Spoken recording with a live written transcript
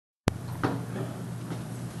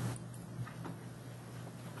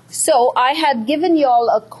So I had given you all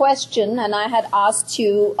a question and I had asked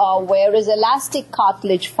you where is elastic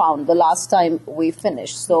cartilage found the last time we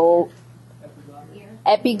finished. So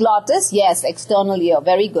epiglottis, yes, external ear.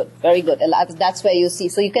 Very good, very good. That's where you see.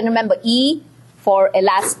 So you can remember E for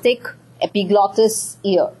elastic, epiglottis,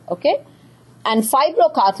 ear, okay? And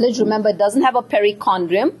fibrocartilage, remember, it doesn't have a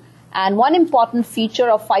perichondrium. And one important feature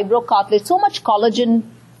of fibrocartilage, so much collagen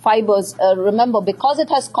fibers, remember, because it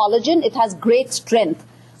has collagen, it has great strength.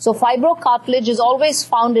 So fibrocartilage is always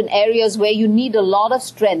found in areas where you need a lot of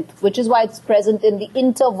strength, which is why it's present in the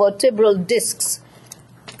intervertebral discs.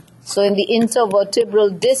 So in the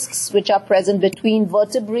intervertebral discs, which are present between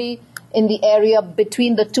vertebrae, in the area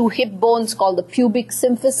between the two hip bones called the pubic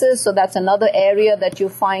symphysis. So that's another area that you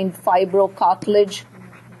find fibrocartilage.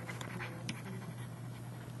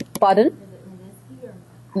 Pardon?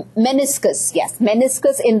 Meniscus, yes.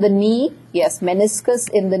 Meniscus in the knee. Yes, meniscus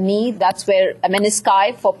in the knee. That's where,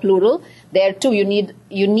 menisci for plural. There too, you need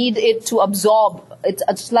it to absorb.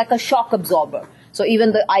 It's like a shock absorber. So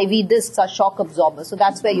even the IV discs are shock absorbers. So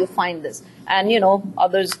that's where you find this. And,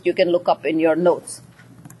 others you can look up in your notes.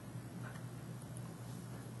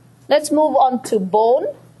 Let's move on to bone.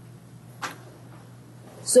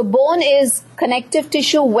 So bone is connective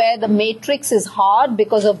tissue where the matrix is hard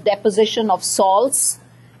because of deposition of salts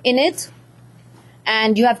in it.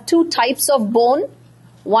 And you have two types of bone.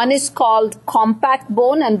 One is called compact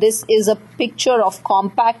bone, and this is a picture of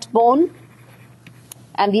compact bone.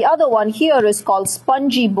 And the other one here is called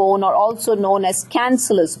spongy bone, or also known as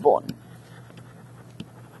cancellous bone.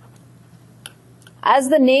 As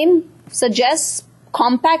the name suggests,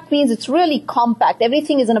 compact means it's really compact.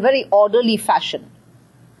 Everything is in a very orderly fashion.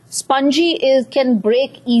 Spongy can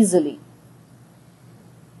break easily.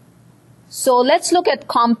 So let's look at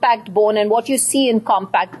compact bone and what you see in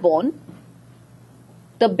compact bone.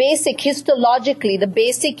 Histologically, the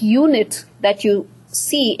basic unit that you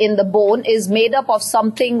see in the bone is made up of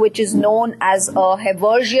something which is known as a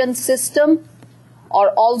Haversian system,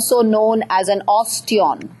 or also known as an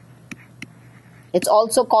osteon. It's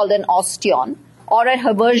also called an osteon or a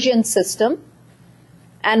Haversian system.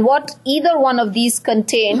 And what either one of these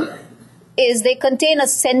contain is they contain a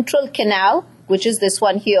central canal, which is this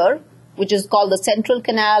one here, which is called the central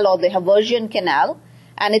canal or the Haversian canal,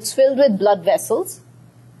 and it's filled with blood vessels.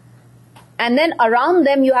 And then around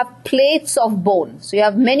them you have plates of bone. So you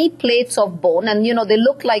have many plates of bone, and they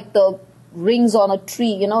look like the rings on a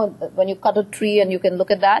tree, when you cut a tree and you can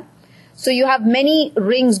look at that. So you have many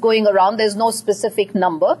rings going around, there's no specific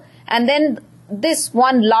number. And then this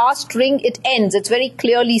one last ring, it ends, it's very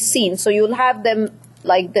clearly seen. So you'll have them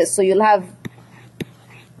like this. So you'll have,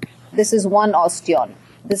 this is one osteon,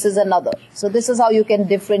 this is another. So this is how you can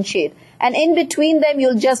differentiate. And in between them,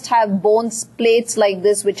 you'll just have bones, plates like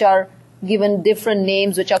this, which are given different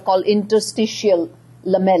names, which are called interstitial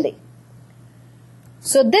lamellae.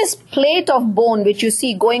 So this plate of bone which you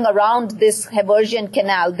see going around this Haversian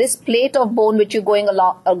canal, this plate of bone which you're going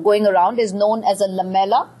around is known as a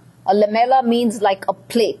lamella. A lamella means like a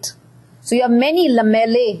plate. So you have many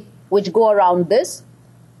lamellae which go around this.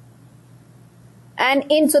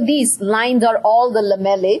 And so these lines are all the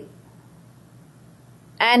lamellae.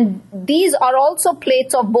 And these are also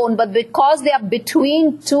plates of bone, but because they are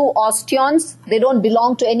between two osteons, they don't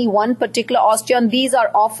belong to any one particular osteon. These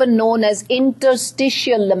are often known as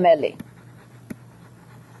interstitial lamellae.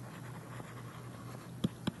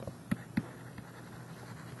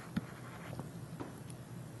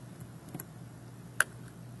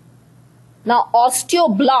 Now,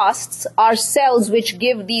 osteoblasts are cells which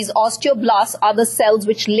give these osteoblasts are the cells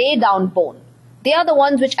which lay down bone. They are the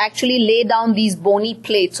ones which actually lay down these bony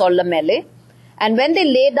plates or lamellae. And when they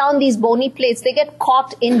lay down these bony plates, they get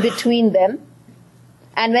caught in between them.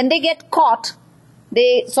 And when they get caught,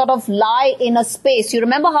 they sort of lie in a space. You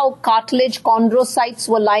remember how cartilage chondrocytes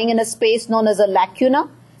were lying in a space known as a lacuna?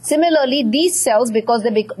 Similarly, these cells, because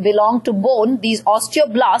they belong to bone, these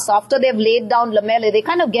osteoblasts, after they've laid down lamellae, they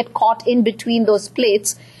kind of get caught in between those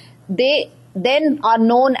plates. They then are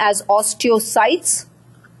known as osteocytes.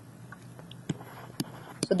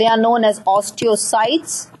 So they are known as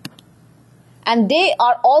osteocytes. And they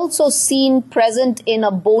are also seen present in a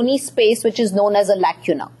bony space which is known as a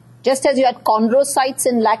lacuna. Just as you had chondrocytes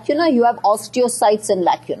in lacuna, you have osteocytes in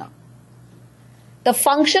lacuna. The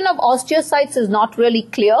function of osteocytes is not really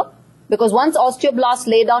clear, because once osteoblasts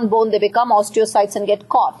lay down bone, they become osteocytes and get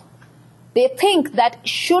caught. They think that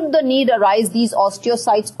should the need arise, these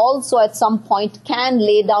osteocytes also at some point can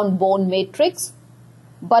lay down bone matrix.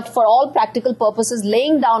 But for all practical purposes,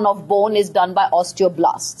 laying down of bone is done by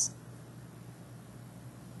osteoblasts.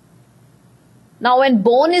 Now, when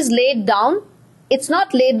bone is laid down, it's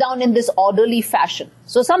not laid down in this orderly fashion.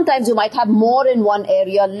 So sometimes you might have more in one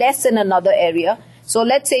area, less in another area. So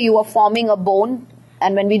let's say you are forming a bone,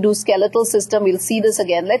 and when we do skeletal system, we'll see this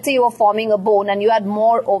again. Let's say you are forming a bone and you had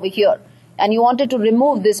more over here, and you wanted to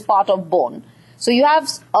remove this part of bone. So you have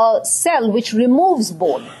a cell which removes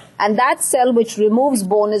bone, and that cell which removes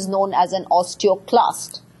bone is known as an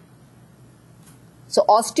osteoclast. So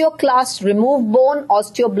osteoclasts remove bone,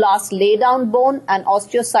 osteoblasts lay down bone, and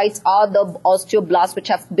osteocytes are the osteoblasts which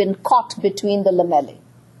have been caught between the lamellae.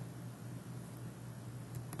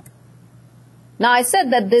 Now I said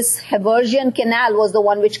that this Haversian canal was the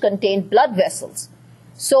one which contained blood vessels.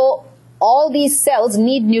 So all these cells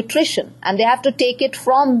need nutrition, and they have to take it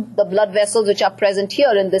from the blood vessels which are present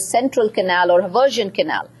here in this central canal or Haversian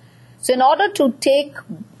canal. So in order to take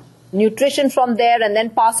nutrition from there and then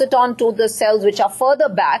pass it on to the cells which are further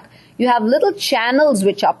back, you have little channels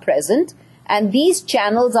which are present, and these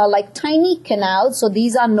channels are like tiny canals, so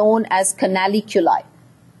these are known as canaliculi.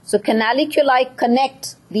 So canaliculi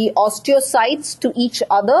connect the osteocytes to each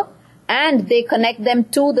other, and they connect them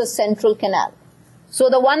to the central canal. So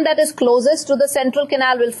the one that is closest to the central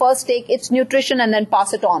canal will first take its nutrition and then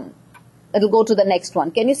pass it on. It will go to the next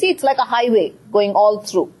one. Can you see? It's like a highway going all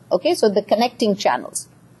through. Okay, so the connecting channels.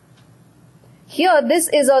 Here, this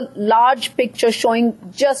is a large picture showing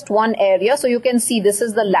just one area. So you can see this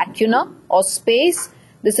is the lacuna or space.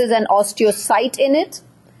 This is an osteocyte in it.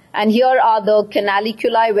 And here are the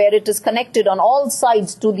canaliculi where it is connected on all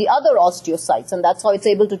sides to the other osteocytes. And that's how it's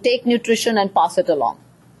able to take nutrition and pass it along.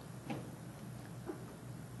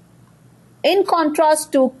 In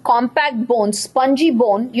contrast to compact bone, spongy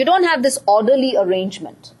bone, you don't have this orderly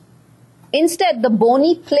arrangement. Instead, the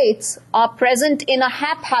bony plates are present in a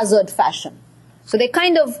haphazard fashion. So they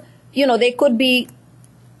kind of, they could be,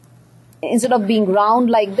 instead of being round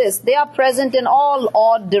like this, they are present in all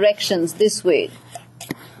odd directions this way.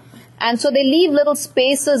 And so they leave little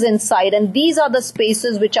spaces inside, and these are the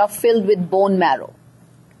spaces which are filled with bone marrow.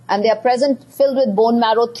 And they are filled with bone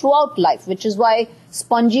marrow throughout life, which is why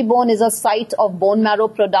spongy bone is a site of bone marrow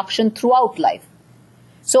production throughout life.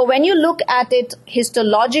 So when you look at it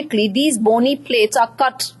histologically, these bony plates are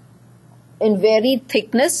cut in varied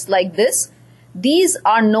thickness like this. These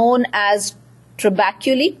are known as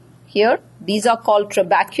trabeculae here. These are called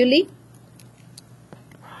trabeculae.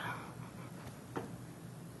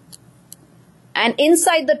 And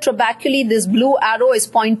inside the trabeculae, this blue arrow is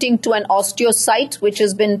pointing to an osteocyte which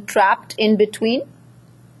has been trapped in between.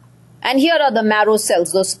 And here are the marrow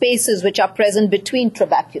cells, those spaces which are present between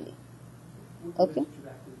trabeculae. Okay.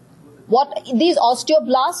 These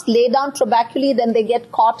osteoblasts lay down trabeculae, then they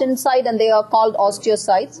get caught inside and they are called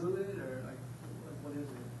osteocytes.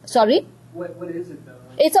 Sorry? What is it though?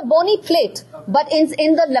 It's a bony plate, but in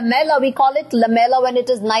the lamella, we call it lamella when it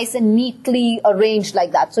is nice and neatly arranged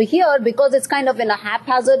like that. So here, because it's kind of in a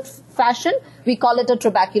haphazard fashion, we call it a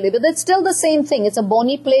trabeculae. But it's still the same thing. It's a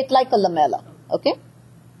bony plate like a lamella. Okay?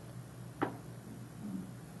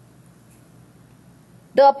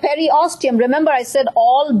 The periosteum, remember I said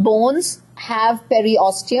all bones have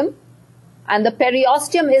periosteum. And the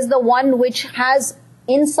periosteum is the one which has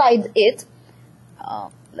inside it,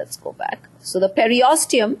 let's go back. So the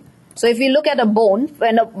periosteum, so if you look at a bone,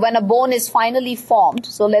 when a bone is finally formed,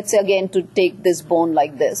 so let's say again to take this bone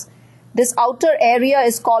like this outer area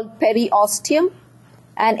is called periosteum,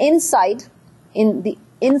 and inside, in the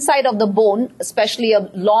inside of the bone, especially a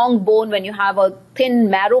long bone, when you have a thin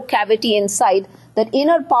marrow cavity inside, that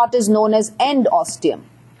inner part is known as endosteum.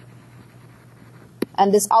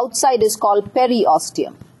 And this outside is called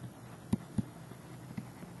periosteum.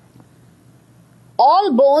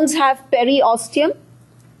 All bones have periosteum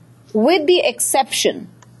with the exception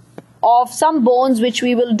of some bones which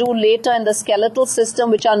we will do later in the skeletal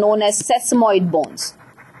system, which are known as sesamoid bones.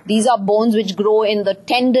 These are bones which grow in the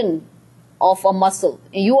tendon of a muscle.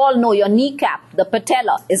 You all know your kneecap, the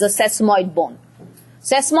patella, is a sesamoid bone.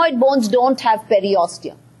 Sesamoid bones don't have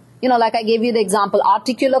periosteum. Like I gave you the example,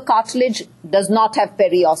 articular cartilage does not have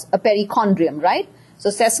a perichondrium, right? So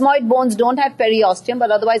sesamoid bones don't have periosteum, but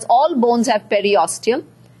otherwise all bones have periosteum.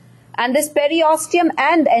 And this periosteum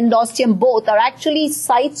and endosteum both are actually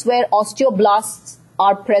sites where osteoblasts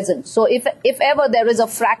are present. So if ever there is a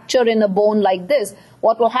fracture in a bone like this,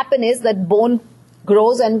 what will happen is that bone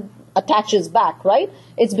grows and attaches back, right?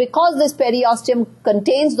 It's because this periosteum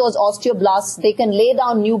contains those osteoblasts, they can lay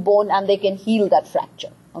down new bone and they can heal that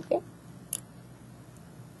fracture. Okay?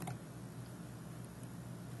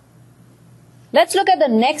 Let's look at the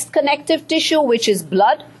next connective tissue, which is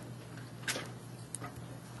blood.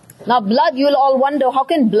 Now blood, you'll all wonder, how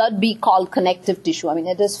can blood be called connective tissue? I mean,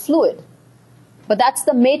 it is fluid. But that's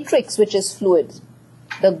the matrix which is fluid.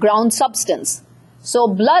 the ground substance. So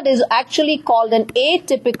blood is actually called an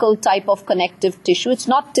atypical type of connective tissue. It's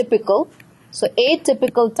not typical. So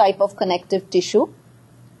atypical type of connective tissue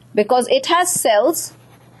because it has cells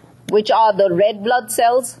which are the red blood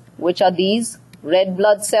cells, which are these red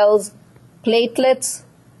blood cells, platelets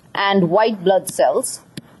and white blood cells,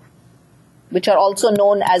 which are also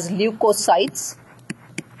known as leukocytes.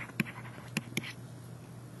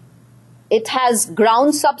 It has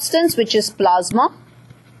ground substance, which is plasma.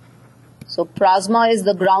 So plasma is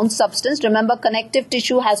the ground substance. Remember, connective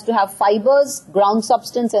tissue has to have fibers, ground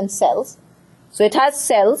substance and cells. So it has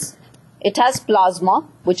cells, it has plasma,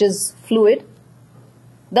 which is fluid.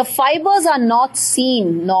 The fibers are not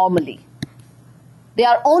seen normally. They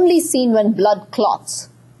are only seen when blood clots.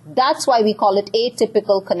 That's why we call it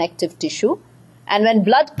atypical connective tissue. And when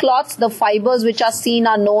blood clots, the fibers which are seen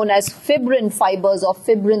are known as fibrin fibers or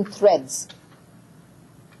fibrin threads.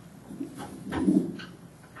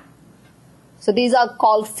 So these are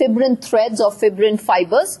called fibrin threads or fibrin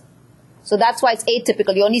fibers. So that's why it's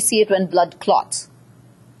atypical. You only see it when blood clots.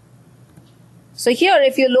 So here,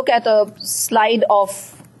 if you look at a slide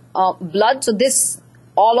of blood, so this,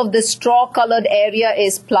 all of this straw-colored area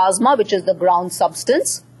is plasma, which is the ground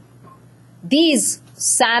substance. These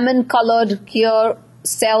salmon-colored here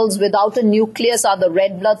cells without a nucleus are the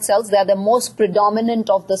red blood cells. They are the most predominant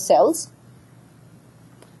of the cells.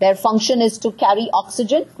 Their function is to carry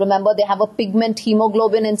oxygen. Remember, they have a pigment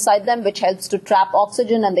hemoglobin inside them which helps to trap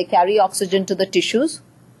oxygen and they carry oxygen to the tissues.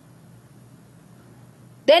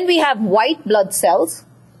 Then we have white blood cells.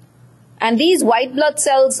 And these white blood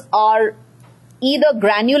cells are either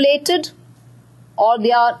granulated or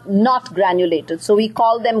they are not granulated. So we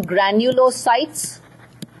call them granulocytes.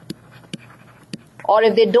 Or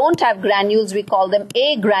if they don't have granules, we call them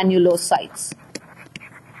agranulocytes.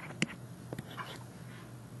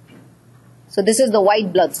 So this is the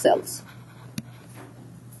white blood cells.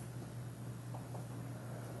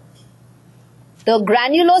 The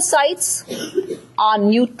granulocytes are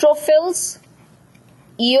neutrophils,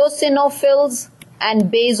 eosinophils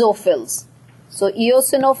and basophils. So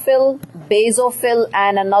eosinophil, basophil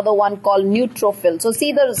and another one called neutrophil. So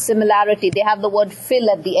see the similarity. They have the word "phil"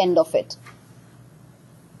 at the end of it.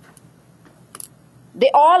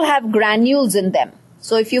 They all have granules in them.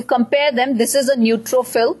 So if you compare them, this is a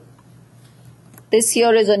neutrophil. This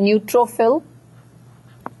here is a neutrophil.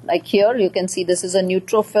 Like here, you can see this is a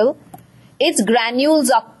neutrophil. Its granules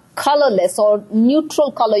are colorless or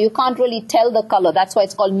neutral color. You can't really tell the color. That's why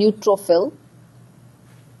it's called neutrophil.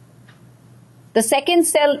 The second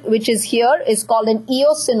cell, which is here, is called an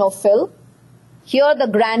eosinophil. Here the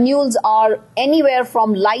granules are anywhere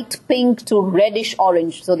from light pink to reddish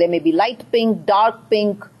orange. So they may be light pink, dark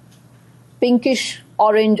pink, pinkish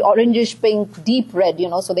orange, orangish pink, deep red,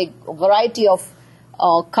 so they a variety of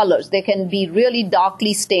colors. They can be really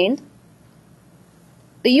darkly stained.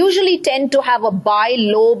 They usually tend to have a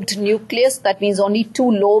bilobed nucleus. That means only two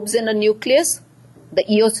lobes in a nucleus. The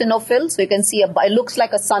eosinophil, so you can see it looks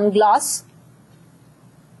like a sunglass.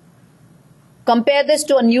 Compare this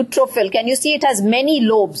to a neutrophil. Can you see it has many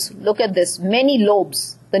lobes? Look at this, many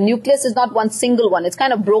lobes. The nucleus is not one single one. It's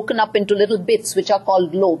kind of broken up into little bits which are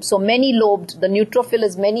called lobes. So many lobed, the neutrophil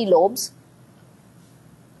is many lobes.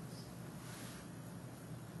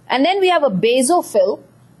 And then we have a basophil,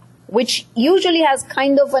 which usually has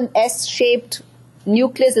kind of an S-shaped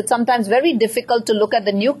nucleus. It's sometimes very difficult to look at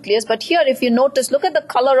the nucleus. But here, if you notice, look at the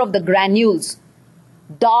color of the granules.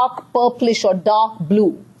 Dark purplish or dark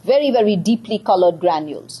blue. Very, very deeply colored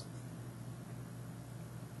granules.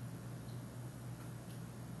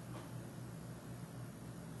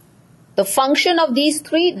 The function of these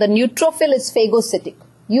three, the neutrophil is phagocytic.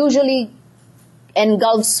 Usually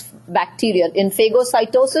engulfs bacteria. In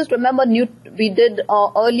phagocytosis, remember we did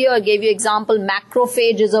earlier, I gave you example,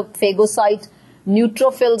 macrophage is a phagocyte.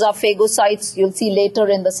 Neutrophils are phagocytes. You'll see later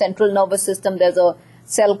in the central nervous system there's a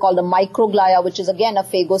cell called a microglia, which is again a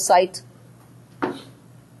phagocyte.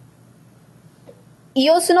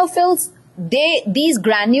 Eosinophils, these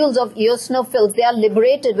granules of eosinophils, they are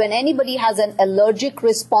liberated when anybody has an allergic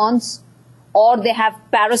response or they have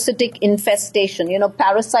parasitic infestation.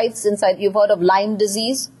 Parasites inside, you've heard of Lyme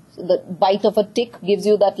disease. So the bite of a tick gives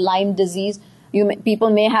you that Lyme disease. People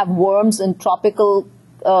may have worms in tropical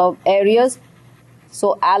areas.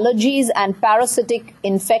 So allergies and parasitic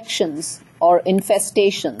infections or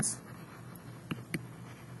infestations.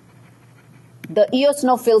 The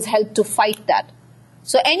eosinophils help to fight that.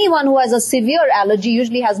 So anyone who has a severe allergy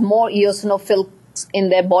usually has more eosinophils in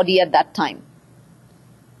their body at that time.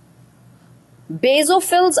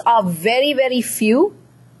 Basophils are very, very few.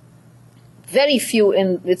 very few,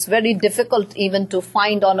 it's very difficult even to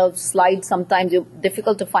find on a slide. Sometimes it's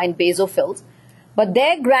difficult to find basophils. But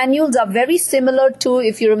their granules are very similar to,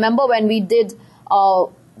 if you remember when we did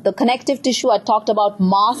the connective tissue, I talked about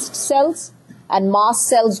mast cells, and mast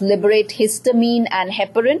cells liberate histamine and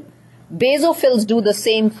heparin. Basophils do the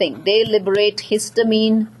same thing. They liberate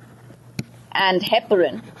histamine and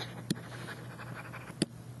heparin.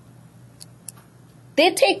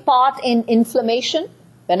 They take part in inflammation.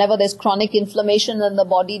 Whenever there's chronic inflammation in the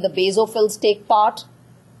body, the basophils take part.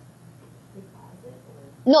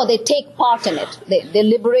 No, they take part in it. They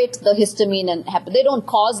liberate the histamine and heparin. They don't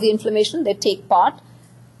cause the inflammation, they take part.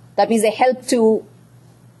 That means they help to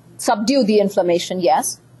subdue the inflammation,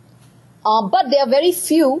 yes. But they are very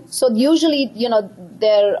few, so usually,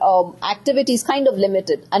 their activity is kind of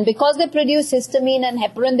limited. And because they produce histamine and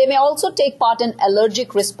heparin, they may also take part in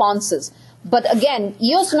allergic responses. But again,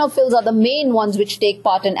 eosinophils are the main ones which take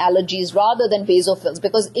part in allergies rather than basophils.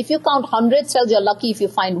 Because if you count 100 cells, you're lucky if you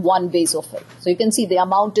find one basophil. So you can see the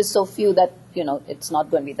amount is so few that, it's not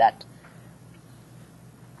going to be that.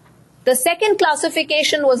 The second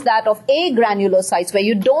classification was that of agranulocytes, where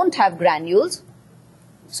you don't have granules.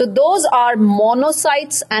 So those are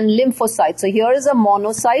monocytes and lymphocytes. So here is a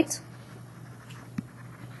monocyte,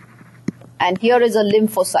 and here is a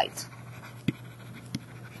lymphocyte.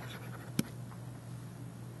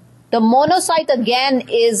 The monocyte again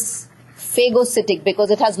is phagocytic because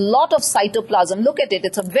it has a lot of cytoplasm. Look at it.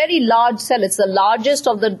 It's a very large cell. It's the largest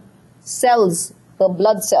of the cells, the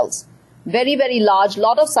blood cells. Very, very large,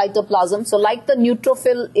 lot of cytoplasm. So like the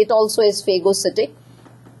neutrophil, it also is phagocytic.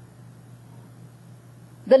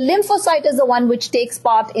 The lymphocyte is the one which takes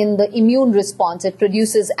part in the immune response. It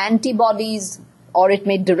produces antibodies, or it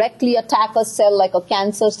may directly attack a cell like a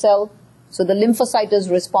cancer cell. So the lymphocyte is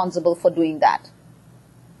responsible for doing that.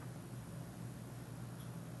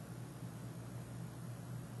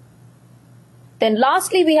 Then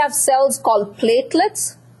lastly, we have cells called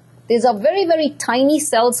platelets. These are very, very tiny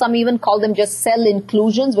cells. Some even call them just cell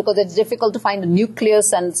inclusions because it's difficult to find a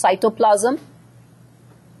nucleus and cytoplasm.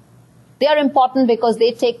 They are important because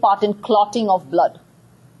they take part in clotting of blood.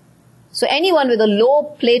 So anyone with a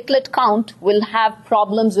low platelet count will have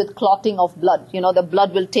problems with clotting of blood. The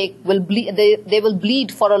blood will bleed, they will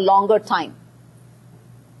bleed for a longer time.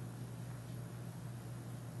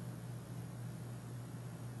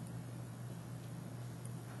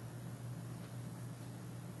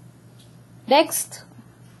 Next,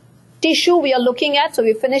 tissue we are looking at. So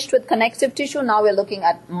we finished with connective tissue. Now we're looking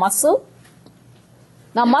at muscle.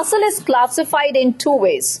 Now muscle is classified in two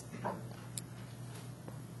ways,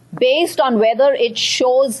 based on whether it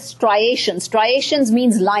shows striations. Striations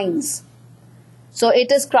means lines. So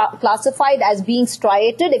it is classified as being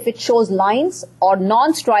striated if it shows lines, or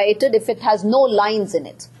non-striated if it has no lines in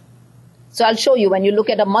it. So I'll show you, when you look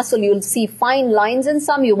at a muscle, you'll see fine lines in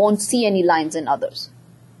some, you won't see any lines in others.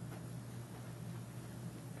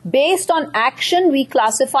 Based on action, we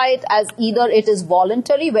classify it as either it is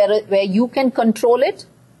voluntary, where you can control it,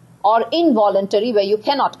 or involuntary, where you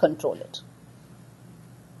cannot control it.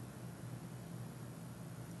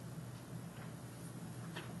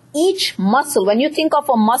 Each muscle, when you think of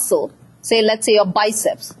a muscle, say let's say your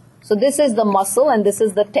biceps. So this is the muscle and this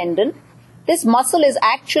is the tendon. This muscle is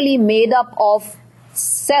actually made up of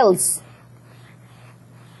cells.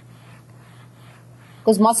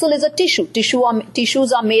 Because muscle is a tissue.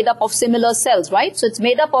 Tissues are made up of similar cells, right? So it's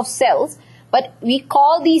made up of cells, but we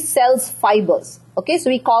call these cells fibers. Okay, so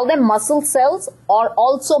we call them muscle cells or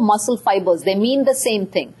also muscle fibers. They mean the same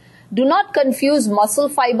thing. Do not confuse muscle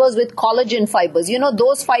fibers with collagen fibers.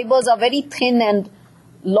 Those fibers are very thin and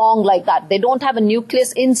long like that. They don't have a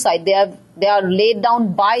nucleus inside. They are laid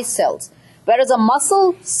down by cells. Whereas a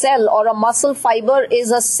muscle cell or a muscle fiber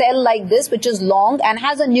is a cell like this, which is long and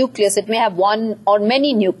has a nucleus. It may have one or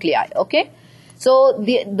many nuclei, okay? So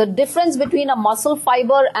the difference between a muscle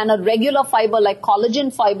fiber and a regular fiber like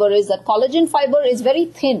collagen fiber is that collagen fiber is very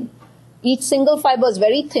thin. Each single fiber is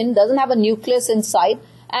very thin, doesn't have a nucleus inside,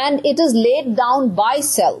 and it is laid down by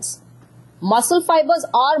cells. Muscle fibers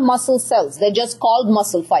are muscle cells. They're just called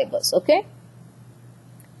muscle fibers, okay?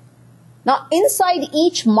 Now, inside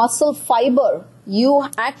each muscle fiber, you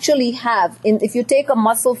actually have, if you take a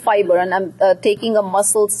muscle fiber, and I'm taking a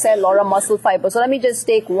muscle cell or a muscle fiber, so let me just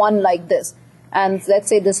take one like this, and let's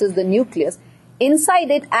say this is the nucleus.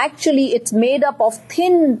 Inside it, actually, it's made up of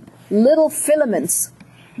thin little filaments.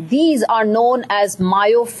 These are known as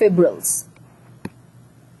myofibrils.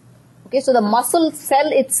 Okay, so the muscle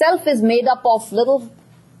cell itself is made up of little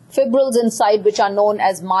fibrils inside, which are known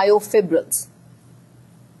as myofibrils.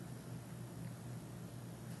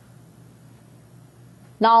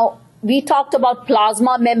 Now, we talked about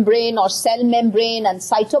plasma membrane or cell membrane and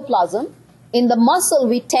cytoplasm. In the muscle,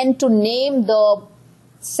 we tend to name the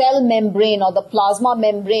cell membrane or the plasma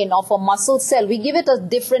membrane of a muscle cell. We give it a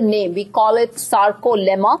different name. We call it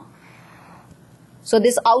sarcolemma. So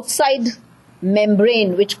this outside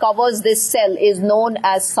membrane which covers this cell is known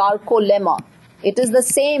as sarcolemma. It is the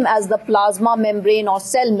same as the plasma membrane or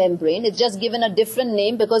cell membrane. It's just given a different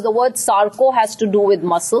name because the word sarco has to do with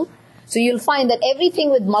muscle. So you'll find that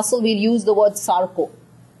everything with muscle we'll use the word sarco.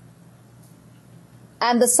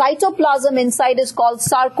 And the cytoplasm inside is called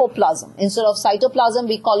sarcoplasm. Instead of cytoplasm,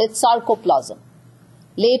 we call it sarcoplasm.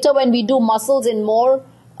 Later, when we do muscles in more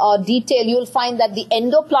detail, you'll find that the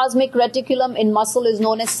endoplasmic reticulum in muscle is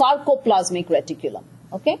known as sarcoplasmic reticulum.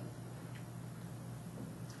 Okay?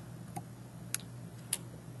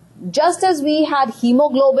 Just as we had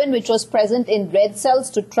hemoglobin, which was present in red cells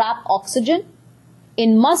to trap oxygen,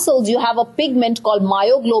 in muscles you have a pigment called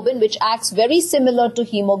myoglobin, which acts very similar to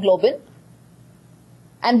hemoglobin.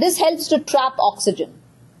 And this helps to trap oxygen.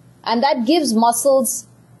 And that gives muscles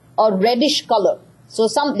a reddish color. So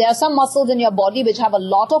there are some muscles in your body which have a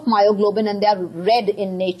lot of myoglobin and they are red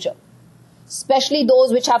in nature. Especially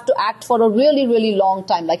those which have to act for a really, really long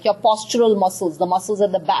time, like your postural muscles, the muscles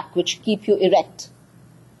at the back which keep you erect.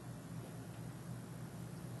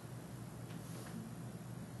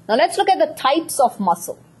 Now let's look at the types of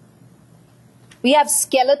muscle. We have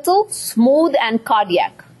skeletal, smooth and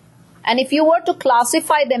cardiac. And if you were to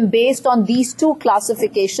classify them based on these two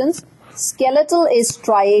classifications, skeletal is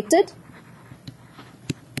striated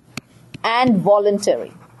and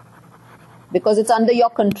voluntary because it's under your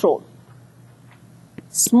control.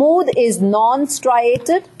 Smooth is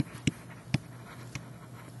non-striated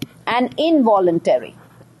and involuntary.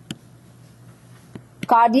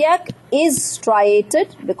 Cardiac is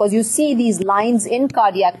striated because you see these lines in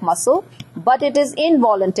cardiac muscle, but it is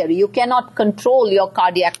involuntary. You cannot control your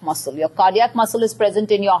cardiac muscle. Your cardiac muscle is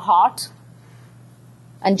present in your heart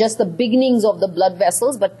and just the beginnings of the blood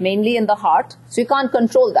vessels, but mainly in the heart. So you can't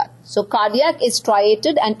control that. So cardiac is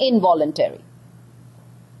striated and involuntary.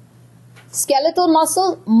 Skeletal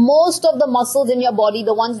muscle, most of the muscles in your body,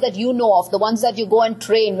 the ones that you know of, the ones that you go and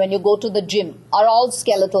train when you go to the gym, are all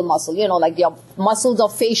skeletal muscle. You know, like your muscles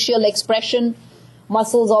of facial expression,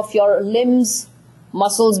 muscles of your limbs,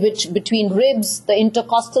 muscles which between ribs, the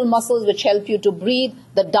intercostal muscles which help you to breathe.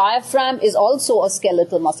 The diaphragm is also a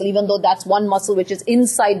skeletal muscle, even though that's one muscle which is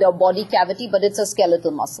inside the body cavity, but it's a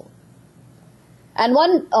skeletal muscle. And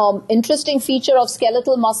one interesting feature of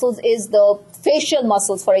skeletal muscles is the facial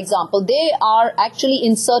muscles, for example. They are actually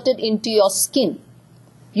inserted into your skin.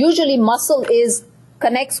 Usually muscle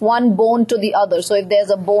connects one bone to the other. So if there's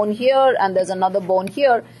a bone here and there's another bone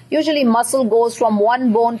here, usually muscle goes from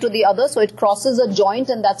one bone to the other, so it crosses a joint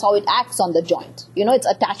and that's how it acts on the joint. You know, its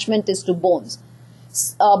attachment is to bones.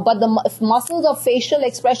 But the muscles of facial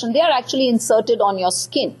expression, they are actually inserted on your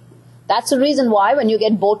skin. That's the reason why when you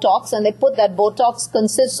get Botox, and they put that Botox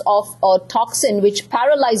consists of a toxin which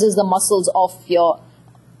paralyzes the muscles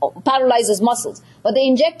paralyzes muscles. But they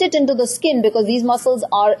inject it into the skin because these muscles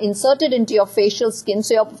are inserted into your facial skin,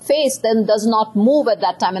 so your face then does not move at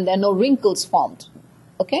that time and there are no wrinkles formed.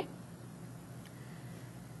 Okay?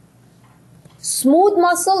 Smooth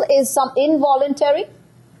muscle is some involuntary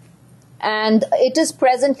and it is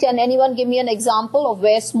present. Can anyone give me an example of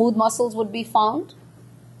where smooth muscles would be found?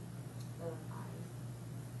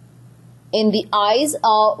 In the eyes,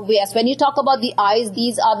 yes, when you talk about the eyes,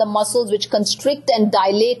 these are the muscles which constrict and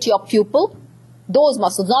dilate your pupil. Those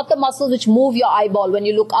muscles, not the muscles which move your eyeball when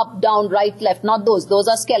you look up, down, right, left, not those. Those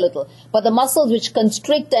are skeletal. But the muscles which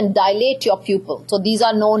constrict and dilate your pupil. So these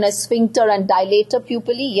are known as sphincter and dilator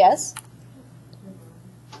pupillae, yes.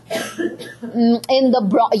 Not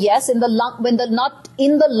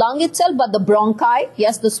in the lung itself, but the bronchi.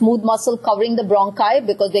 Yes, the smooth muscle covering the bronchi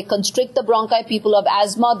because they constrict the bronchi. People have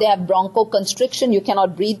asthma, they have bronchoconstriction. You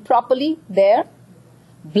cannot breathe properly there.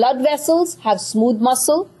 Blood vessels have smooth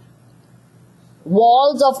muscle.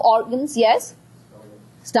 Walls of organs, yes.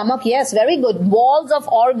 Stomach, yes, very good. Walls of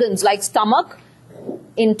organs like stomach,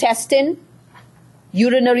 intestine,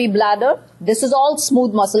 urinary bladder. This is all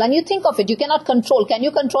smooth muscle. And you think of it, you cannot control. Can you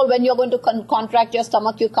control when you're going to contract your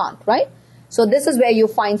stomach? You can't, right? So this is where you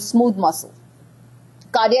find smooth muscle.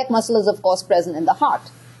 Cardiac muscle is, of course, present in the heart.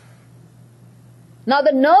 Now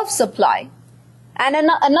the nerve supply, and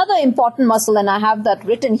another important muscle, and I have that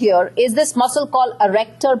written here, is this muscle called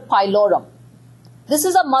arrector pylorum. This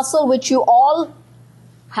is a muscle which you all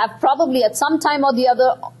have probably at some time or the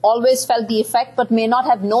other always felt the effect but may not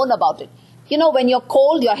have known about it. You know, when you're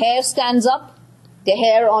cold, your hair stands up. The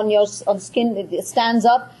hair on your skin stands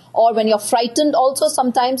up. Or when you're frightened also,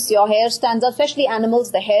 sometimes your hair stands up, especially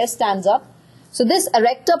animals, the hair stands up. So this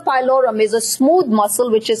erector pylorum is a smooth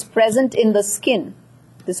muscle which is present in the skin.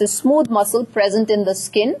 This is smooth muscle present in the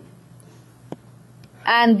skin.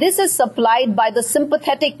 And this is supplied by the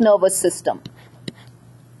sympathetic nervous system.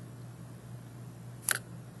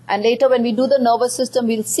 And later when we do the nervous system,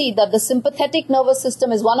 we'll see that the sympathetic nervous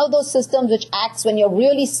system is one of those systems which acts when you're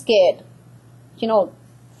really scared,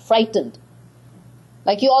 frightened.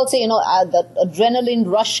 Like you all say, the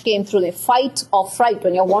adrenaline rush came through the fight or fright.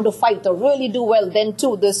 When you want to fight or really do well, then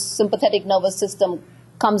too this sympathetic nervous system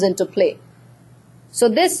comes into play. So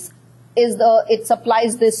this is it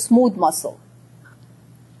supplies this smooth muscle.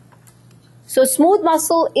 So smooth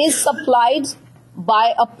muscle is supplied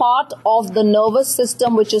by a part of the nervous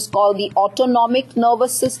system which is called the autonomic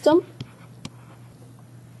nervous system,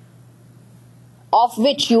 of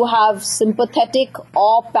which you have sympathetic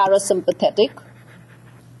or parasympathetic.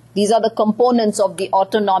 These are the components of the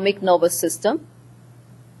autonomic nervous system.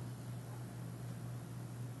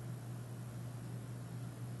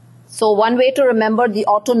 So one way to remember the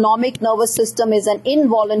autonomic nervous system is an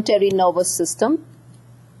involuntary nervous system.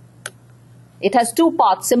 It has two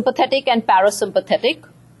parts, sympathetic and parasympathetic.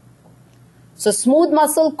 So smooth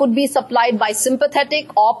muscle could be supplied by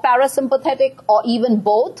sympathetic or parasympathetic or even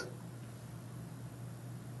both.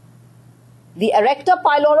 The erector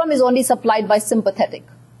pylorum is only supplied by sympathetic.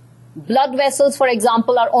 Blood vessels, for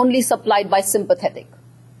example, are only supplied by sympathetic.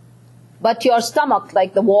 But your stomach,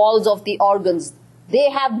 like the walls of the organs, they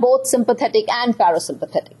have both sympathetic and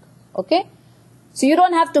parasympathetic. Okay? So you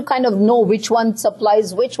don't have to kind of know which one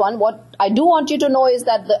supplies which one. What I do want you to know is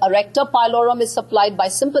that the erector pylorum is supplied by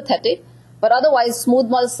sympathetic, but otherwise smooth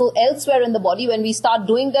muscle elsewhere in the body, when we start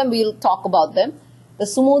doing them, we'll talk about them. The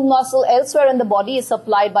smooth muscle elsewhere in the body is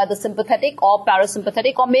supplied by the sympathetic or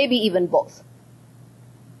parasympathetic or maybe even both.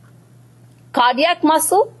 Cardiac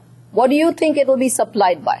muscle, what do you think it will be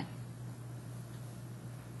supplied by?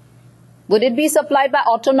 Would it be supplied by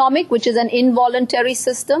autonomic, which is an involuntary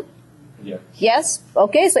system? Yeah. Yes.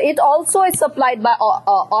 Okay. So it also is supplied by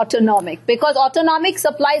autonomic, because autonomic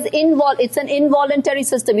supplies it's an involuntary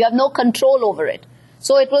system. You have no control over it.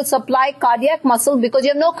 So it will supply cardiac muscle because you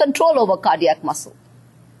have no control over cardiac muscle.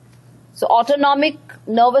 So autonomic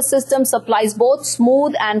nervous system supplies both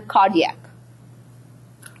smooth and cardiac,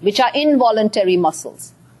 which are involuntary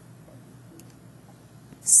muscles.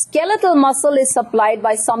 Skeletal muscle is supplied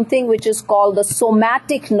by something which is called the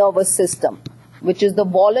somatic nervous system, which is the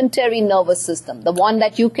voluntary nervous system, the one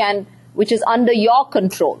that which is under your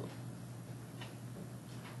control.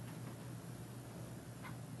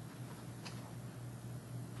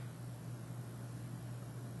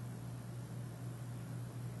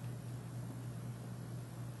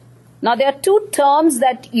 Now there are two terms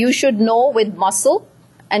that you should know with muscle,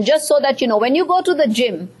 and just so that you know, when you go to the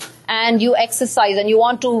gym and you exercise and you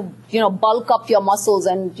want to, bulk up your muscles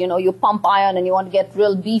and, you pump iron and you want to get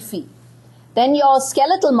real beefy, then your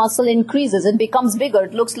skeletal muscle increases. It becomes bigger.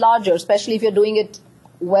 It looks larger, especially if you're doing it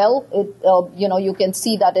well. You can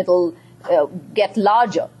see that it'll get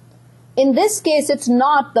larger. In this case, it's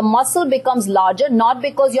not. The muscle becomes larger, not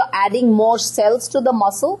because you're adding more cells to the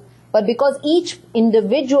muscle, but because each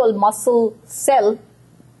individual muscle cell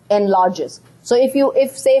enlarges. So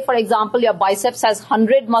if say, for example, your biceps has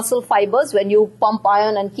 100 muscle fibers, when you pump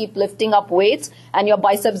iron and keep lifting up weights and your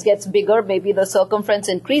biceps gets bigger, maybe the circumference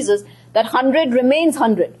increases, that 100 remains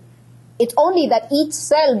 100. It's only that each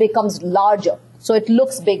cell becomes larger, so it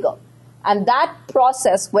looks bigger. And that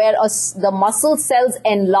process where the muscle cells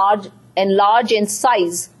enlarge in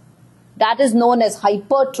size, that is known as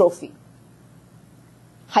hypertrophy.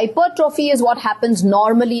 Hypertrophy is what happens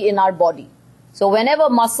normally in our body. So whenever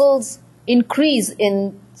muscles increase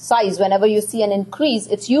in size, whenever you see an increase,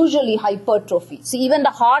 it's usually hypertrophy. See, even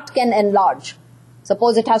the heart can enlarge.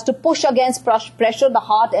 Suppose it has to push against pressure, the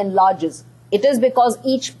heart enlarges. It is because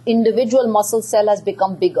each individual muscle cell has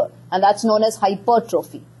become bigger, and that's known as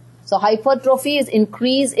hypertrophy. So hypertrophy is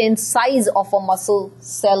increase in size of a muscle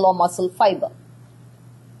cell or muscle fiber.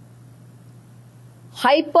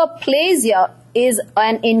 Hyperplasia is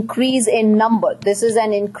an increase in number. This is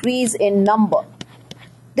an increase in number.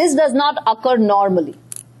 This does not occur normally.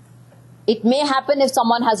 It may happen if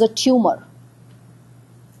someone has a tumor.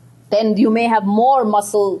 Then you may have more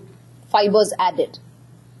muscle fibers added.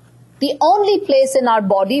 The only place in our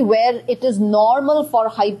body where it is normal for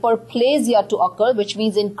hyperplasia to occur, which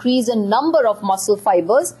means increase in number of muscle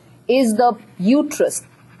fibers, is the uterus,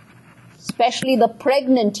 especially the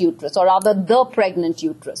pregnant uterus, or rather the pregnant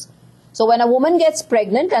uterus. So when a woman gets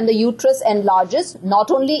pregnant and the uterus enlarges, not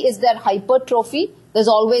only is there hypertrophy, there's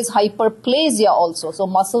always hyperplasia also. So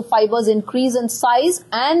muscle fibers increase in size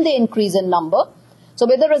and they increase in number. So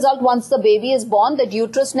with the result, once the baby is born, the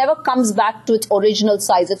uterus never comes back to its original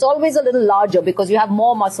size. It's always a little larger because you have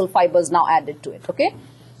more muscle fibers now added to it, okay?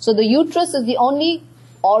 So the uterus is the only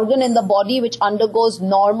organ in the body which undergoes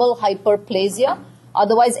normal hyperplasia.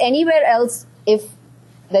 Otherwise, anywhere else, if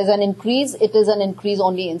there's an increase, it is an increase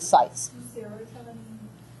only in size. Steroids have any?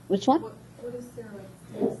 Which one? What is steroids?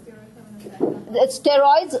 Does steroids have an effect on that? It's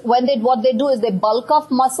steroids, what they do is they bulk up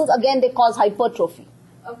muscles. Again, they cause hypertrophy.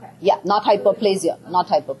 Okay. Yeah, not hyperplasia, not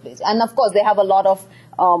hyperplasia. And of course, they have a lot of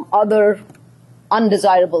other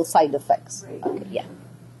undesirable side effects. Right. Okay, yeah.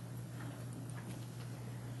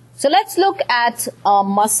 So let's look at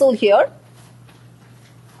muscle here.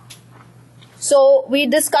 So we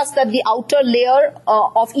discussed that the outer layer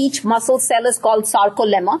of each muscle cell is called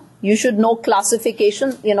sarcolemma. You should know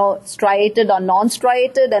classification, striated or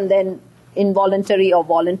non-striated, and then involuntary or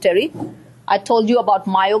voluntary. I told you about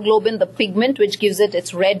myoglobin, the pigment which gives it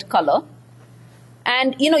its red color.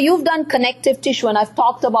 And, you've done connective tissue, and I've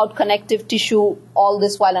talked about connective tissue all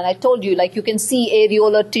this while, and I told you, like, you can see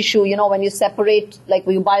areolar tissue, when you separate, like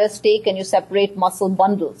when you buy a steak and you separate muscle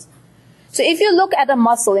bundles. So if you look at a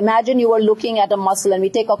muscle, imagine you were looking at a muscle, and we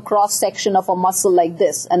take a cross-section of a muscle like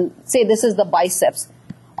this, and say this is the biceps.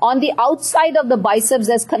 On the outside of the biceps,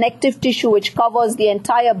 there's connective tissue which covers the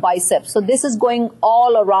entire biceps. So this is going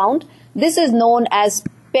all around. This is known as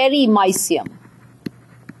perimysium.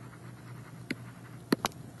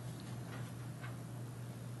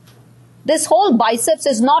 This whole biceps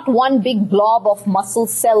is not one big blob of muscle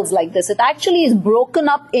cells like this. It actually is broken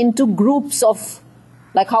up into groups of,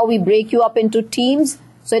 like how we break you up into teams.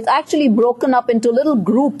 So it's actually broken up into little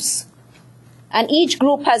groups. And each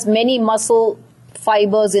group has many muscle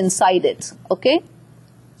fibers inside it. Okay?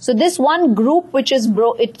 So this one group which is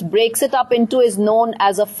it breaks it up into is known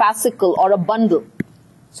as a fascicle or a bundle.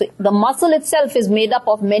 So the muscle itself is made up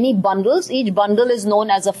of many bundles. Each bundle is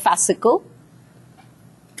known as a fascicle.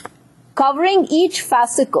 Covering each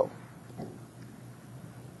fascicle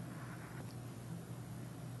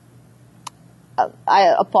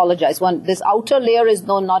I apologize. This outer layer is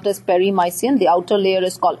known not as perimysium. The outer layer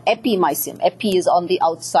is called epimysium. Epi is on the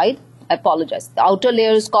outside. I apologize. The outer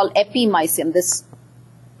layer is called epimysium. This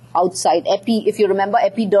outside if you remember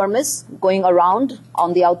epidermis going around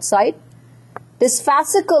on the outside. This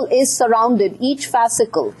fascicle is surrounded, each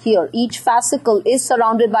fascicle is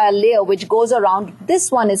surrounded by a layer which goes around.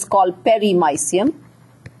 This one is called perimysium.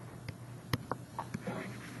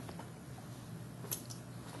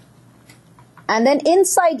 And then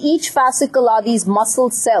inside each fascicle are these muscle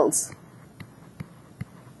cells.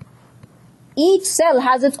 Each cell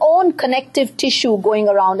has its own connective tissue going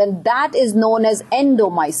around, and that is known as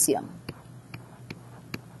endomysium.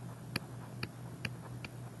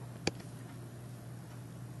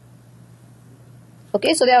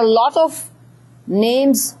 Okay, so there are a lot of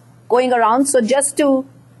names going around. So just to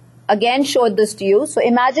again show this to you. So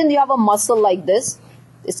imagine you have a muscle like this.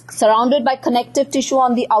 It's surrounded by connective tissue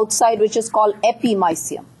on the outside, which is called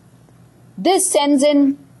epimysium. This sends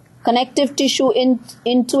in connective tissue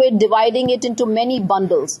into it, dividing it into many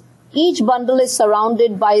bundles. Each bundle is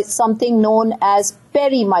surrounded by something known as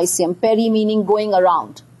perimysium, peri meaning going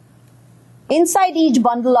around. Inside each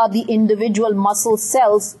bundle are the individual muscle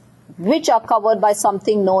cells, which are covered by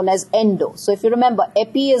something known as endo. So if you remember,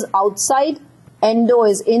 epi is outside, endo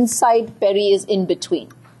is inside, peri is in between.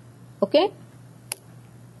 Okay?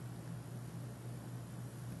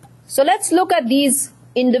 So let's look at these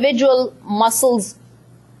individual muscles,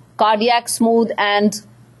 cardiac, smooth, and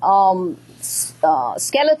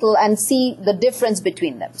skeletal, and see the difference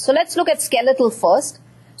between them. So let's look at skeletal first.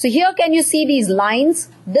 So here can you see these lines?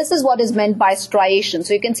 This is what is meant by striation.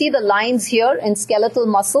 So you can see the lines here in skeletal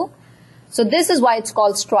muscle. So this is why it's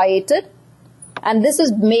called striated. And this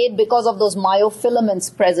is made because of those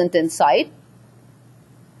myofilaments present inside.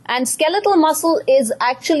 And skeletal muscle is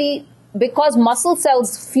actually because muscle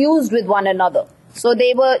cells fused with one another. So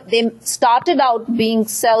they started out being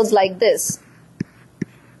cells like this.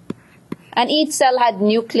 And each cell had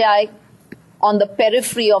nuclei on the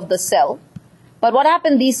periphery of the cell. But what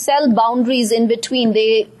happened, these cell boundaries in between,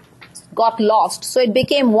 they got lost. So it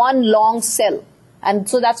became one long cell. And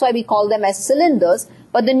so that's why we call them as cylinders.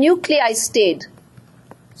 But the nuclei stayed.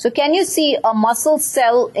 So can you see a muscle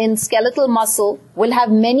cell in skeletal muscle will have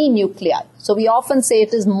many nuclei. So we often say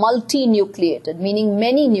it is multinucleated, meaning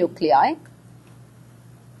many nuclei.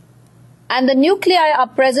 And the nuclei are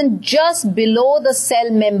present just below the cell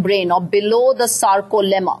membrane or below the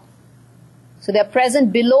sarcolemma. So they're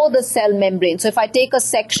present below the cell membrane. So if I take a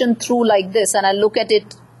section through like this and I look at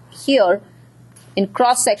it here, in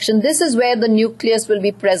cross section, this is where the nucleus will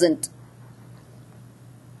be present.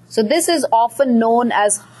 So this is often known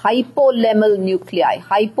as hypolemmal nuclei.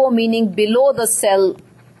 Hypo meaning below the cell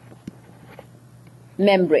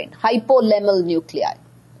membrane. Hypolemmal nuclei.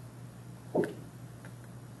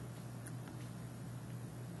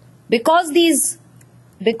 Because these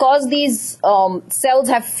cells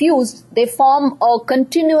have fused, they form a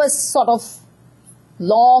continuous sort of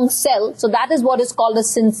long cell. So that is what is called a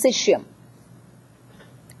syncytium.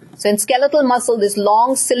 So in skeletal muscle, this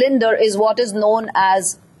long cylinder is what is known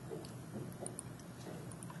as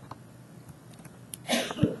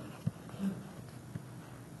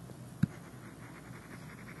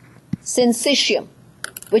syncytium,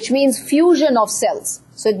 which means fusion of cells.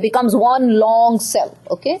 So it becomes one long cell.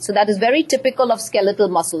 Okay, so that is very typical of skeletal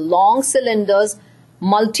muscle. Long cylinders,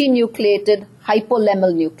 multinucleated,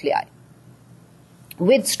 hypolemmal nuclei,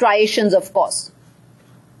 with striations, of course.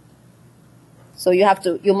 So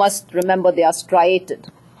you must remember they are striated.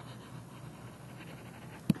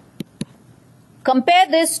 Compare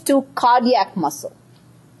this to cardiac muscle.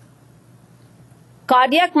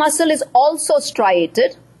 Cardiac muscle is also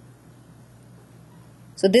striated.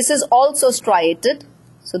 So this is also striated.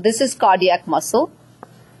 So this is cardiac muscle.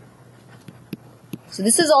 So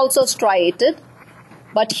this is also striated.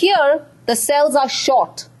 But here the cells are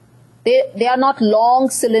short. They are not long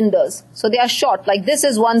cylinders. So they are short. Like this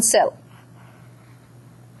is one cell.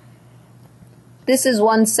 This is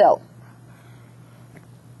one cell.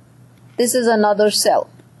 This is another cell.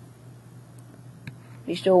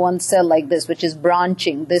 We show one cell like this, which is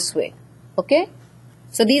branching this way. Okay?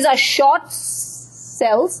 So these are short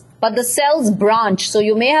cells, but the cells branch. So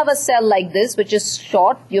you may have a cell like this, which is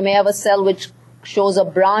short. You may have a cell which shows a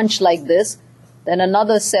branch like this. Then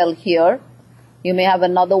another cell here. You may have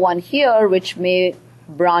another one here, which may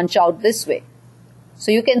branch out this way.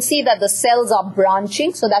 So you can see that the cells are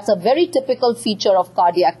branching. So that's a very typical feature of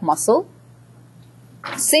cardiac muscle.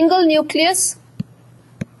 Single nucleus,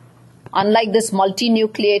 unlike this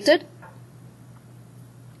multinucleated.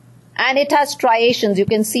 And it has striations. You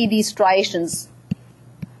can see these striations.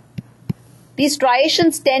 These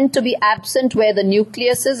striations tend to be absent where the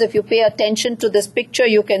nucleus is. If you pay attention to this picture,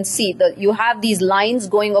 you can see that you have these lines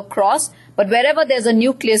going across. But wherever there's a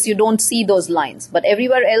nucleus, you don't see those lines. But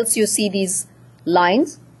everywhere else, you see these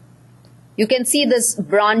lines. You can see this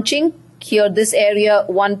branching here, this area,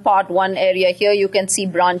 one area here, you can see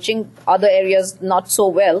branching, other areas not so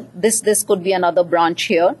well. This could be another branch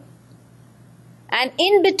here. And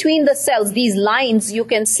in between the cells, these lines, you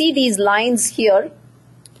can see these lines here.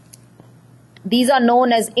 These are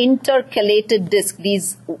known as intercalated disc,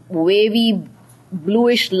 these wavy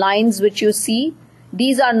bluish lines which you see.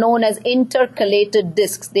 These are known as intercalated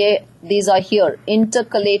discs. These are here,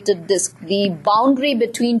 intercalated disc. The boundary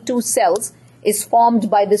between two cells is formed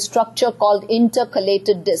by this structure called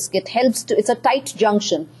intercalated disc. It's a tight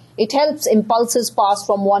junction. It helps impulses pass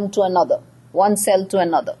from one to another, one cell to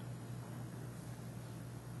another.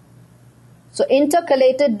 So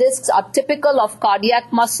intercalated discs are typical of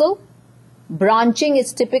cardiac muscle. Branching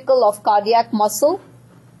is typical of cardiac muscle.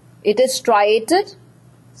 It is striated,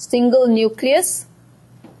 single nucleus,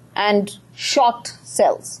 and short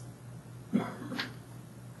cells.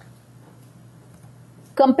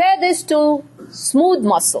 Compare this to smooth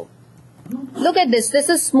muscle. Look at this. This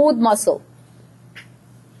is smooth muscle.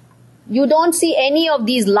 You don't see any of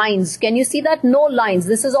these lines. Can you see that? No lines.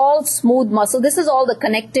 This is all smooth muscle. This is all the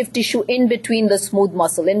connective tissue in between the smooth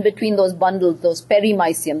muscle, in between those bundles, those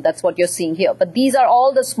perimysium. That's what you're seeing here. But these are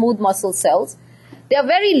all the smooth muscle cells. They are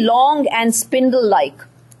very long and spindle-like.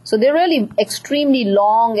 So they're really extremely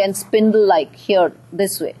long and spindle-like here,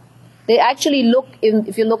 this way. They actually look,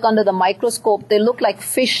 if you look under the microscope, they look like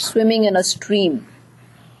fish swimming in a stream.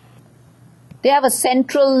 They have a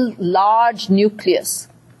central large nucleus.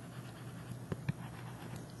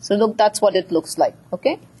 So look, that's what it looks like,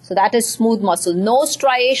 okay? So that is smooth muscle. No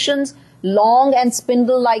striations, long and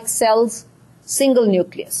spindle-like cells, single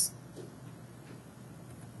nucleus.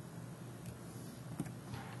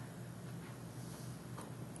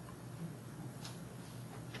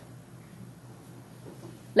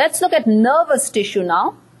 Let's look at nervous tissue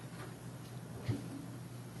now.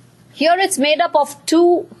 Here it's made up of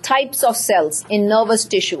two types of cells in nervous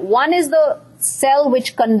tissue. One is the cell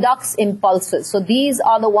which conducts impulses. So these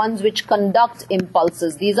are the ones which conduct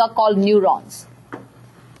impulses. These are called neurons.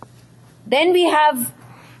 Then we have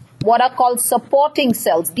what are called supporting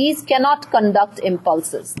cells. These cannot conduct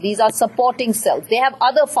impulses. These are supporting cells. They have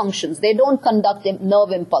other functions. They don't conduct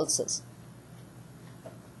nerve impulses.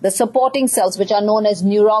 The supporting cells, which are known as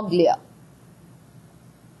neuroglia.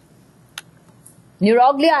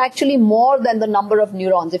 Neuroglia are actually more than the number of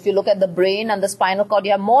neurons. If you look at the brain and the spinal cord,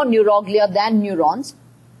 you have more neuroglia than neurons.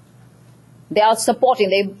 They are supporting,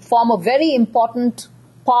 they form a very important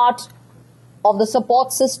part of the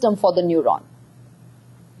support system for the neuron.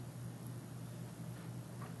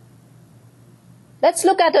 Let's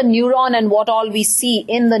look at a neuron and what all we see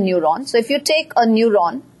in the neuron. So if you take a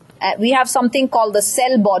neuron, we have something called the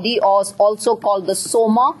cell body, or also called the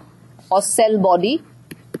soma or cell body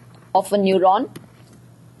of a neuron.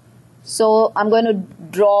 So I'm going to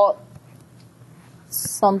draw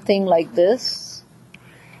something like this.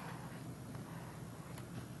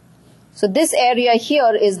 So this area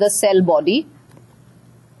here is the cell body.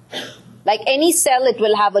 Like any cell, it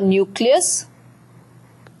will have a nucleus.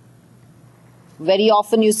 Very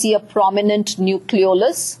often you see a prominent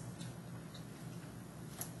nucleolus.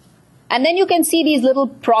 And then you can see these little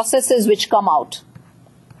processes which come out,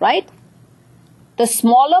 right? The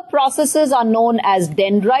smaller processes are known as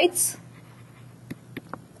dendrites,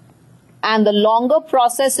 and the longer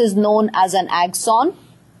process is known as an axon.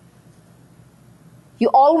 You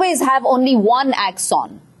always have only one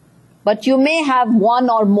axon, but you may have one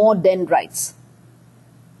or more dendrites.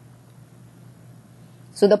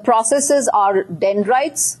 So the processes are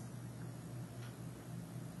dendrites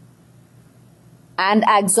and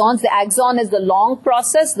axons. The axon is the long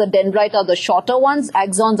process, the dendrite are the shorter ones.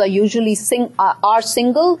 Axons are usually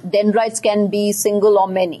single, dendrites can be single or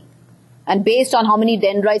many. And based on how many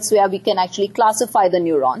dendrites we have, we can actually classify the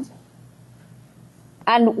neurons.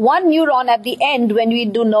 And one neuron at the end, when we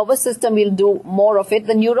do nervous system, we'll do more of it.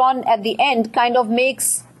 The neuron at the end kind of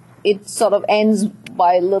makes, it sort of ends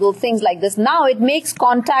by little things like this. Now it makes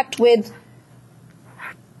contact with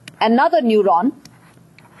another neuron.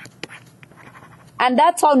 And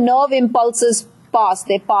that's how nerve impulses pass.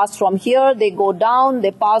 They pass from here, they go down,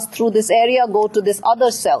 they pass through this area, go to this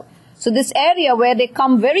other cell. So this area where they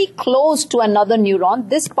come very close to another neuron,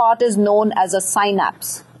 this part is known as a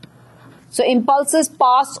synapse. So impulses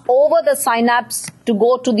pass over the synapse to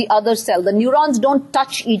go to the other cell. The neurons don't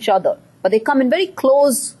touch each other, but they come in very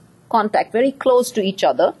close contact, very close to each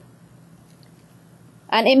other.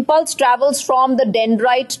 An impulse travels from the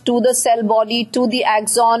dendrite to the cell body, to the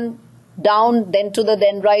axon, down, then to the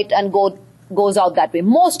dendrite, and goes out that way.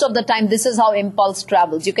 Most of the time, this is how impulse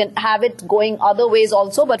travels. You can have it going other ways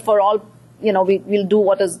also, but for all, we'll do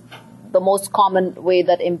what is the most common way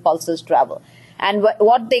that impulses travel. And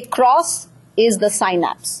what they cross is the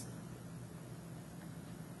synapse.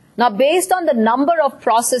 Now, based on the number of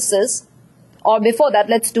processes, or before that,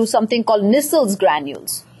 let's do something called Nissel's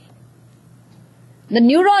granules. The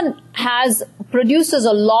neuron produces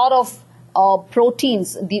a lot of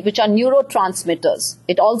proteins, which are neurotransmitters.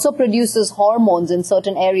 It also produces hormones in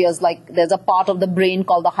certain areas, like there's a part of the brain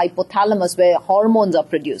called the hypothalamus where hormones are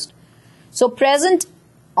produced. So present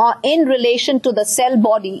in relation to the cell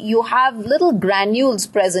body, you have little granules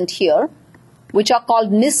present here, which are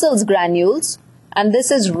called Nissel's granules, and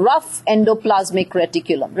this is rough endoplasmic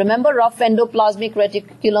reticulum. Remember, rough endoplasmic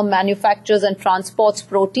reticulum manufactures and transports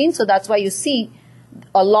protein, so that's why you see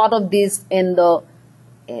a lot of these in the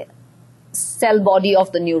cell body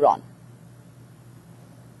of the neuron.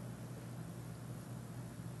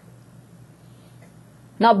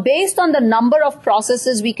 Now, based on the number of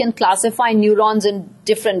processes, we can classify neurons in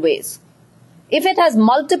different ways. If it has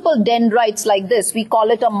multiple dendrites like this, we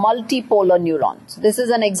call it a multipolar neuron. So this is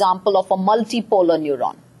an example of a multipolar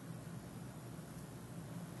neuron.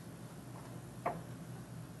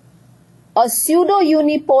 A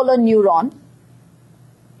pseudo-unipolar neuron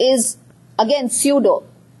is, again, pseudo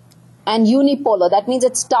and unipolar. That means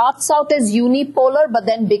it starts out as unipolar but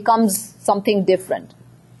then becomes something different.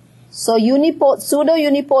 So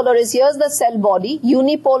pseudo-unipolar is, here's the cell body.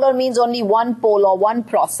 Unipolar means only one pole or one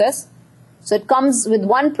process. So it comes with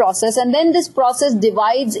one process, and then this process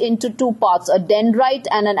divides into two parts, a dendrite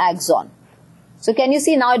and an axon. So can you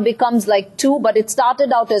see now it becomes like two, but it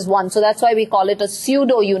started out as one. So that's why we call it a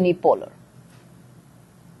pseudo-unipolar.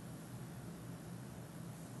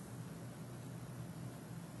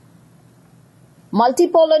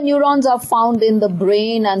 Multipolar neurons are found in the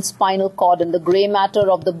brain and spinal cord, in the gray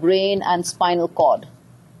matter of the brain and spinal cord.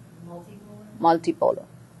 Multipolar.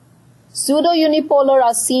 Pseudo-unipolar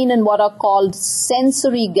are seen in what are called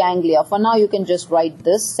sensory ganglia. For now, you can just write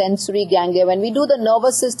this, sensory ganglia. When we do the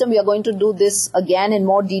nervous system, we are going to do this again in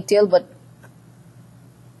more detail, but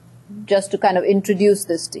just to kind of introduce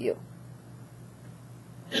this to you.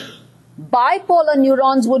 Bipolar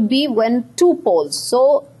neurons would be when two poles.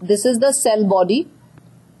 So this is the cell body.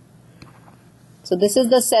 So this is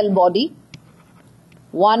the cell body.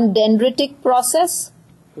 One dendritic process,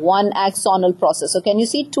 one axonal process. So can you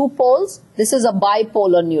see two poles? This is a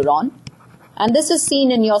bipolar neuron. And this is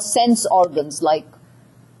seen in your sense organs like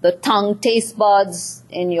the tongue, taste buds,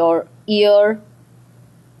 in your ear,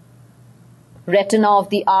 retina of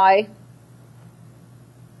the eye.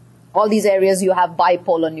 All these areas you have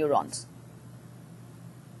bipolar neurons.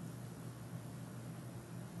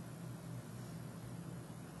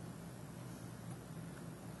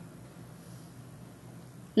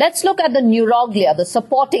 Let's look at the neuroglia, the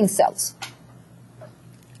supporting cells.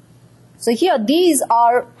 So here, these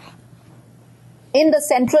are, in the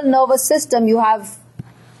central nervous system, you have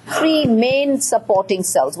three main supporting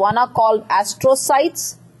cells. One are called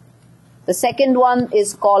astrocytes. The second one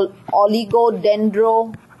is called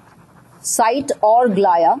oligodendrocyte or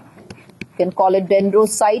glia. You can call it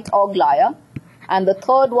dendrocyte or glia. And the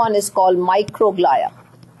third one is called microglia.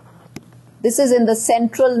 This is in the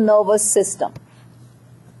central nervous system.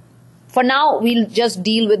 For now, we'll just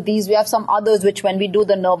deal with these. We have some others which when we do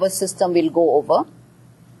the nervous system, we'll go over.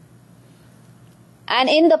 And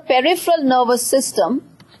in the peripheral nervous system,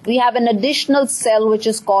 we have an additional cell which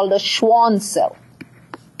is called a Schwann cell.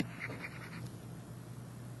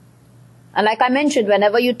 And like I mentioned,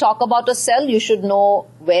 whenever you talk about a cell, you should know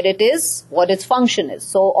where it is, what its function is.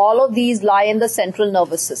 So all of these lie in the central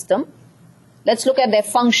nervous system. Let's look at their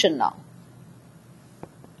function now.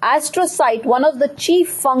 Astrocyte, one of the chief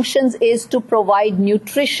functions is to provide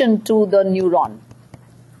nutrition to the neuron.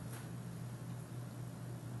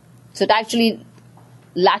 So it actually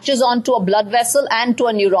latches onto a blood vessel and to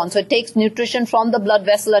a neuron. So it takes nutrition from the blood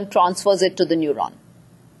vessel and transfers it to the neuron.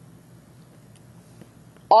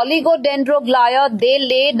 Oligodendroglia, they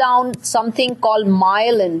lay down something called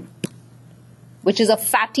myelin, which is a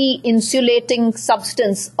fatty insulating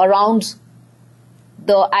substance around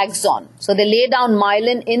the axon. So they lay down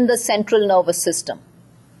myelin in the central nervous system.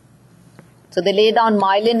 So they lay down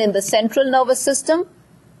myelin in the central nervous system.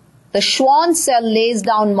 The Schwann cell lays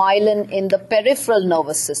down myelin in the peripheral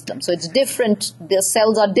nervous system. So it's different. The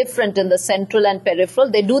cells are different in the central and peripheral.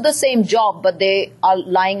 They do the same job, but they are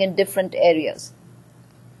lying in different areas.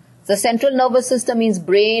 The central nervous system means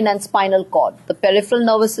brain and spinal cord. The peripheral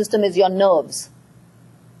nervous system is your nerves.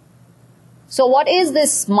 So what is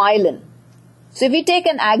this myelin? So if we take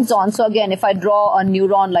an axon, so again, if I draw a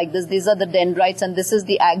neuron like this, these are the dendrites and this is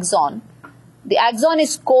the axon. The axon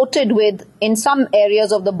is coated with, in some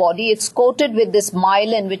areas of the body, it's coated with this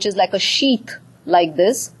myelin, which is like a sheath like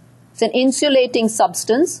this. It's an insulating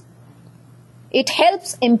substance. It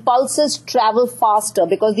helps impulses travel faster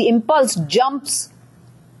because the impulse jumps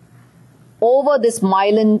over this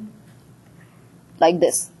myelin like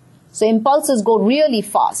this. So impulses go really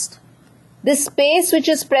fast. This space which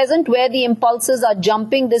is present where the impulses are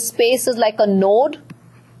jumping, this space is like a node.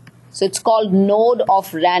 So it's called node of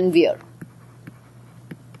Ranvier.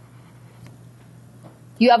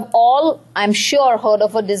 You have all, I'm sure, heard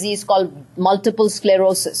of a disease called multiple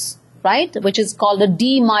sclerosis, right? Which is called a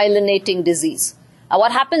demyelinating disease. Now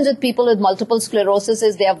what happens with people with multiple sclerosis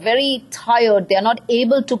is they are very tired. They are not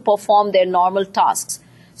able to perform their normal tasks.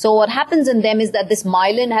 So what happens in them is that this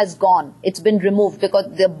myelin has gone. It's been removed because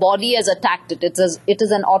the body has attacked it. It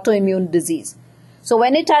is an autoimmune disease. So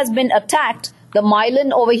when it has been attacked, the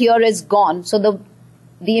myelin over here is gone. So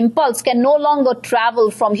the impulse can no longer travel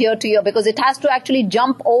from here to here because it has to actually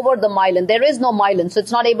jump over the myelin. There is no myelin, so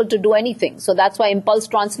it's not able to do anything. So that's why impulse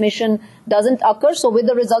transmission doesn't occur. So with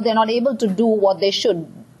the result, they're not able to do what they should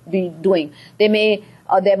be doing. They may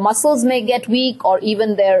their muscles may get weak or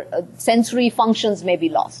even their sensory functions may be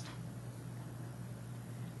lost.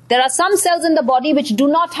 There are some cells in the body which do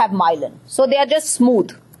not have myelin. So they are just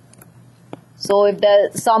smooth. So if there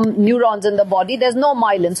are some neurons in the body, there's no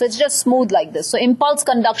myelin. So it's just smooth like this. So impulse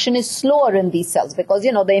conduction is slower in these cells because,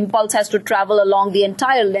 the impulse has to travel along the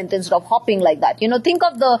entire length instead of hopping like that. Think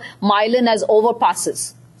of the myelin as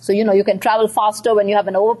overpasses. So, you can travel faster when you have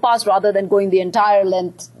an overpass rather than going the entire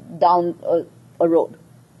length down a road.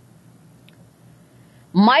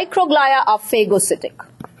 Microglia are phagocytic.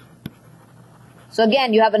 So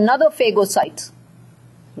again, you have another phagocyte.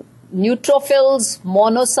 Neutrophils,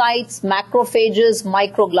 monocytes, macrophages,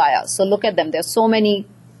 microglia. So look at them. There are so many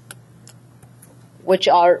which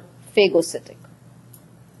are phagocytic.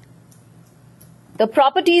 The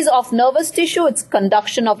properties of nervous tissue, it's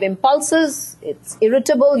conduction of impulses, it's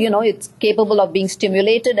irritable, it's capable of being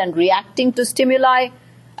stimulated and reacting to stimuli.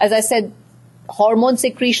 As I said, hormone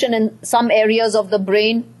secretion in some areas of the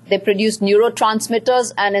brain, they produce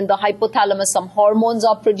neurotransmitters, and in the hypothalamus some hormones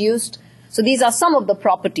are produced. So these are some of the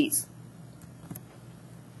properties.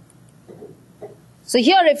 So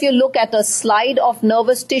here if you look at a slide of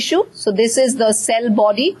nervous tissue, so this is the cell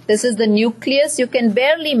body, this is the nucleus, you can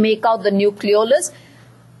barely make out the nucleolus.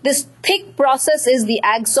 This thick process is the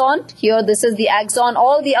axon, here this is the axon,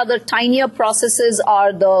 all the other tinier processes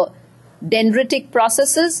are the dendritic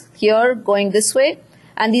processes, here going this way.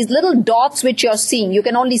 And these little dots which you're seeing, you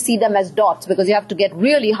can only see them as dots because you have to get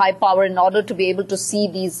really high power in order to be able to see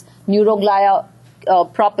these neuroglia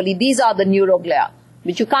properly. These are the neuroglia,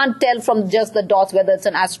 which you can't tell from just the dots whether it's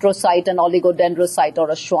an astrocyte, an oligodendrocyte, or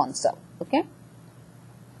a Schwann cell. Okay?